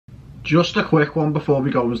just a quick one before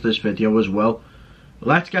we go into this video as well.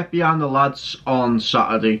 Let's get behind the lads on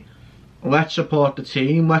Saturday. Let's support the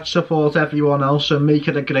team, let's support everyone else and make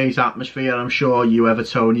it a great atmosphere. I'm sure you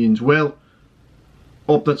Evertonians will.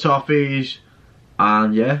 Up the toffees,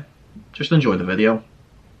 and yeah, just enjoy the video.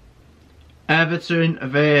 Everton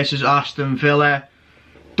versus Aston Villa.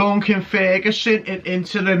 Duncan Ferguson in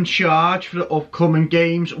interim charge for the upcoming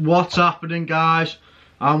games. What's happening, guys?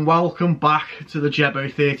 And welcome back to the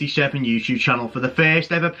Jebo37 YouTube channel for the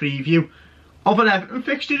first ever preview of an Everton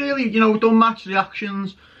fixture, really. You know, we've done match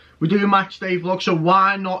reactions, we do match day vlogs, so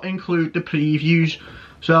why not include the previews?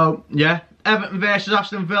 So, yeah, Everton versus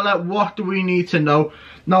Aston Villa, what do we need to know?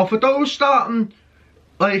 Now, for those starting,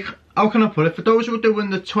 like, how can I put it? For those who are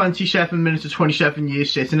doing the 27 minutes to 27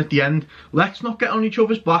 years sitting at the end, let's not get on each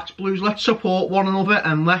other's backs, Blues. Let's support one another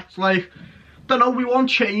and let's, like, don't know, we want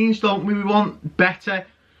change, don't we? We want better.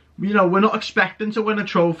 You know, we're not expecting to win a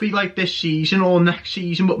trophy like this season or next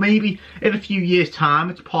season, but maybe in a few years'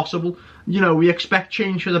 time it's possible. You know, we expect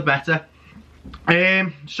change for the better.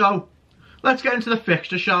 So, let's get into the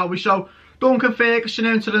fixture, shall we? So, Duncan Ferguson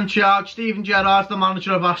interim charge, Steven Gerrard's the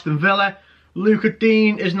manager of Aston Villa. Luca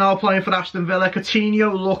Dean is now playing for Aston Villa.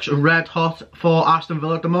 Coutinho looks red hot for Aston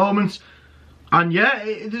Villa at the moment. And yeah,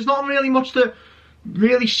 there's not really much to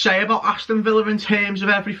really say about Aston Villa in terms of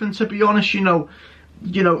everything, to be honest. You know,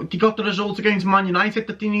 they got the result against Man United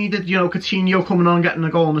that they needed. You know, Coutinho coming on, getting a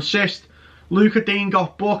goal and assist. Luca Dean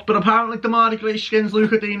got booked, but apparently Damari Gray skins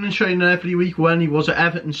Luca Dean and training every week when he was at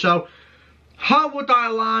Everton. So, how would I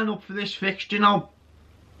line up for this fixture? Now,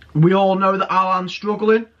 we all know that Alan's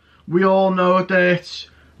struggling. We all know that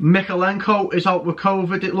Mikalenko is out with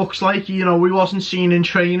COVID, it looks like. You know, we wasn't seen in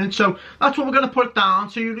training. So, that's what we're going to put it down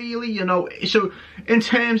to, really, you know. So, in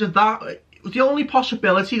terms of that, the only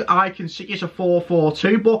possibility that I can see is a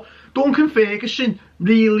 4-4-2, but Duncan Ferguson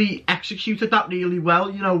really executed that really well,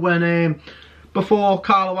 you know, when before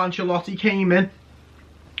Carlo Ancelotti came in.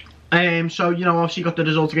 So, you know, obviously got the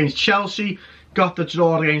result against Chelsea, got the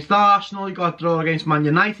draw against Arsenal, he got the draw against Man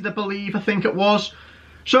United, I think it was.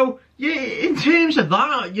 So, yeah, in terms of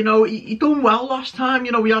that, you know, he done well last time.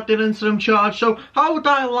 You know, we had the interim charge. So, how would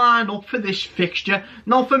I line up for this fixture?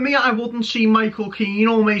 Now, for me, I wouldn't see Michael Keane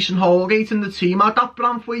or Mason Holgate in the team. I'd have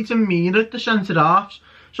Branthwaite and Mina at the centre-halves.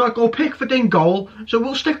 So, I'd go Pickford in goal. So,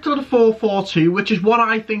 we'll stick to the 4-4-2, which is what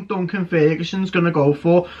I think Duncan Ferguson's going to go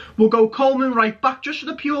for. We'll go Coleman right back, just for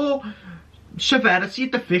the pure severity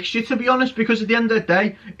of the fixture, to be honest, because at the end of the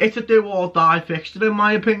day, it's a do or die fixture, in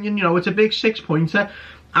my opinion. You know, it's a big 6-pointer,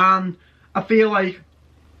 and I feel like,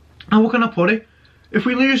 how can I put it? If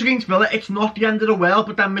we lose against Villa, it's not the end of the world,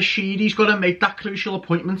 but then Machiri's got to make that crucial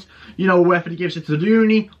appointment, you know, whether he gives it to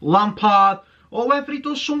Rooney, Lampard, or whether he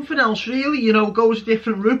does something else, really, you know, goes a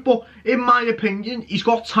different route. But in my opinion, he's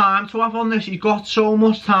got time to have on this. He's got so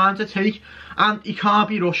much time to take, and he can't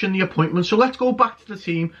be rushing the appointment. So let's go back to the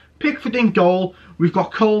team. Pickford in goal. We've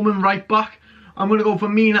got Coleman right back. I'm going to go for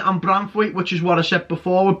Mina and Branthwaite, which is what I said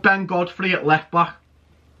before, with Ben Godfrey at left back.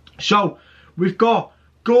 So, we've got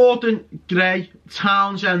Gordon, Gray,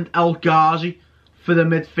 Townsend, El Ghazi for the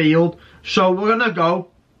midfield. So, we're going to go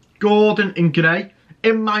Gordon and Gray.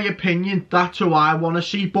 In my opinion, that's who I want to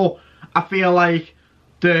see. But I feel like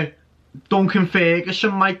the Duncan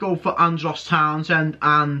Ferguson might go for Andros Townsend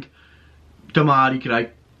and Damari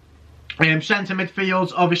Gray. Centre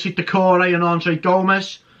midfields, obviously Decore and Andre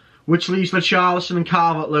Gomez, which leaves Richarlison and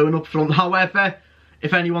Calvert-Lewin up front. However,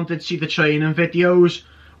 if anyone did see the training videos,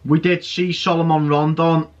 we did see Solomon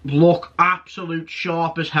Rondon look absolute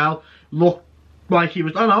sharp as hell. Look like he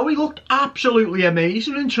was, I don't know, he looked absolutely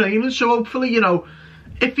amazing in training. So hopefully, you know,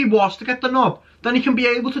 if he was to get the nod, then he can be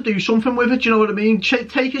able to do something with it, you know what I mean?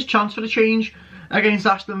 Take his chance for the change against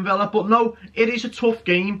Aston Villa. But no, it is a tough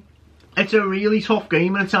game. It's a really tough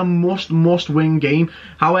game, and it's a must win game.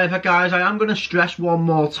 However, guys, I am going to stress one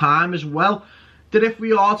more time as well that if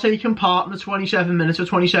we are taking part in the 27 minutes or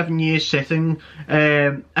 27 years sitting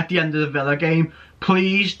at the end of the Villa game,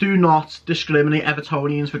 please do not discriminate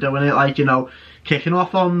Evertonians for doing it, like, you know, kicking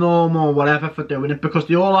off on them or whatever for doing it, because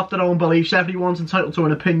they all have their own beliefs. Everyone's entitled to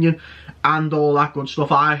an opinion and all that good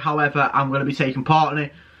stuff. I, however, am going to be taking part in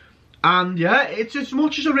it. And yeah, it's as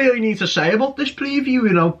much as I really need to say about this preview, you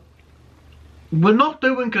know. We're not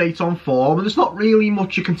doing great on form, and there's not really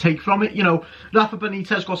much you can take from it. You know, Rafa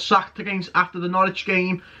Benitez got sacked after the Norwich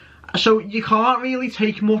game, so you can't really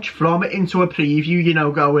take much from it into a preview, you know,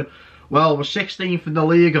 going, well, we're 16th in the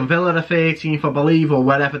league and Villa are 13th, I believe, or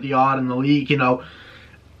wherever they are in the league, you know.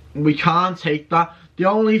 We can't take that. The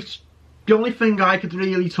only thing I could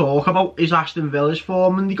really talk about is Aston Villa's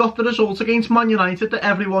form, and they got the result against Man United that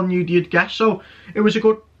everyone knew they'd get, so it was a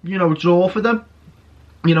good you know, draw for them.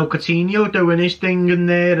 You know, Coutinho doing his thing in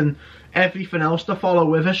there and everything else to follow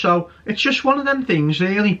with it. So it's just one of them things,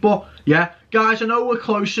 really. But yeah, guys, I know we're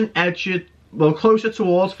close and edged. Well, closer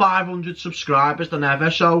towards 500 subscribers than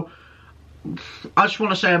ever. So I just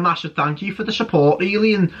want to say a massive thank you for the support,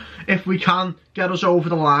 really. And if we can get us over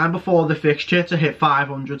the line before the fixture to hit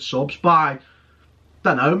 500 subs by,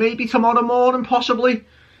 don't know, maybe tomorrow morning, possibly.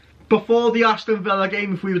 Before the Aston Villa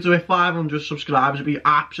game, if we were to hit 500 subscribers, it'd be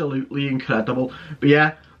absolutely incredible. But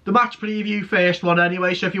yeah, the match preview, first one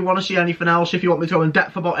anyway, so if you want to see anything else, if you want me to go in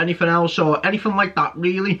depth about anything else or anything like that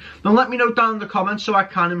really, then let me know down in the comments so I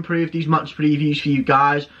can improve these match previews for you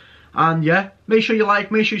guys. And yeah, make sure you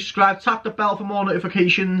like, make sure you subscribe, tap the bell for more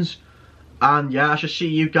notifications, and yeah, I shall see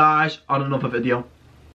you guys on another video.